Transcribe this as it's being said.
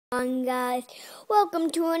Guys, welcome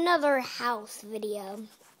to another house video.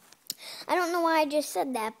 I don't know why I just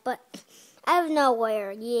said that, but out of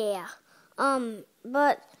nowhere, yeah.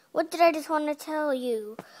 But what did I just want to tell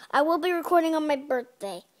you? I will be recording on my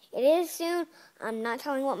birthday. It is soon. I'm not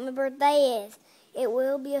telling what my birthday is. It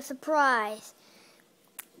will be a surprise.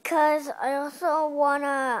 Because I also want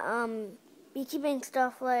to be keeping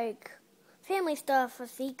stuff like family stuff a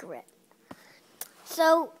secret.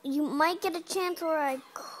 So, you might get a chance where I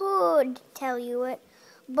could tell you it,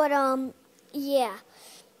 but, yeah.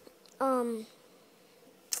 Once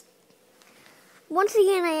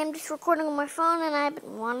again, I am just recording on my phone, and I've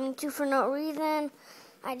been wanting to for no reason.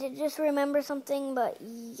 I did just remember something, but,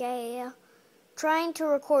 yeah. Trying to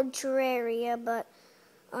record Terraria, but,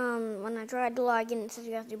 when I tried to log in, it says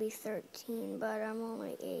you have to be 13, but I'm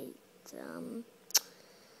only 8,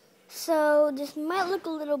 So, this might look a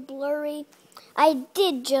little blurry. I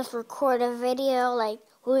did just record a video, like,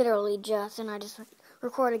 literally just, and I just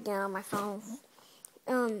recorded again on my phone.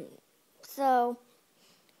 So,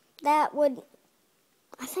 that would,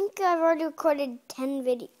 I think I've already recorded 10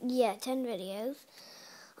 videos.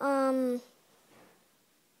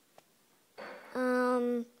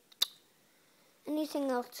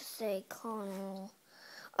 Anything else to say, Connell?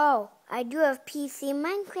 Oh, I do have PC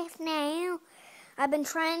Minecraft now. I've been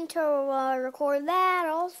trying to record that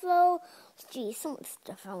also. Geez, so much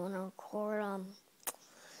stuff I want to record.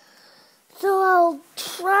 So I'll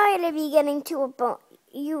try to be getting to it, but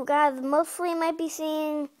you guys mostly might be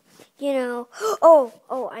seeing, you know.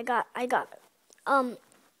 I got it. I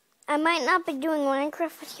might not be doing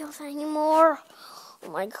Minecraft videos anymore. Oh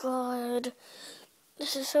my god,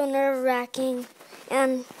 this is so nerve-wracking.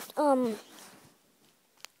 And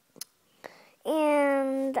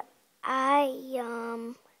I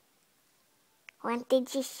wanted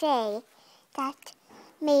to say that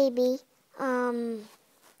maybe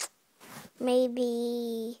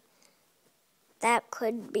that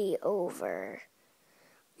could be over.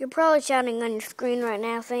 You're probably shouting on your screen right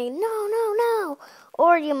now saying, no, no, no,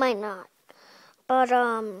 or you might not. But,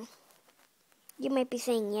 you might be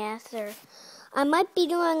saying yes, or I might be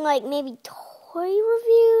doing, like, maybe toy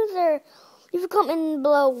reviews, or you can comment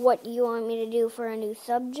below what you want me to do for a new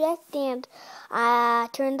subject, and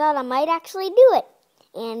turns out I might actually do it.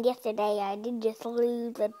 And yesterday I did just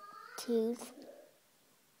lose a tooth.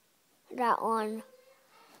 That one.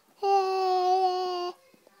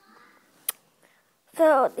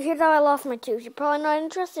 So here's how I lost my tooth. You're probably not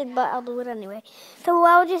interested, but I'll do it anyway. So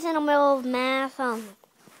I was just in the middle of math, and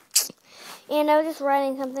I was just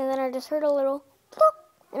writing something, then I just heard a little plop,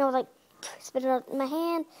 and I was like, spit it out in my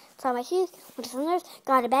hand, saw my tooth, went to the nurse,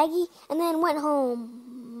 got a baggie, and then went home.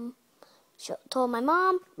 Told my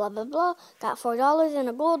mom, blah, blah, blah, got $4 and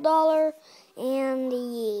a gold dollar, and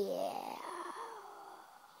yeah.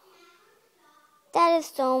 That is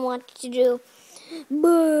so much to do,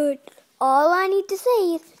 but all I need to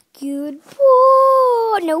say is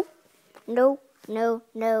goodbye. No.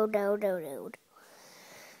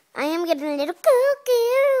 I am getting a little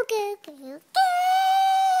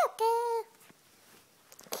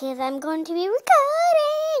because I'm going to be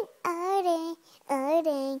recording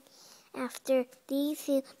after these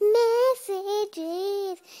few messages.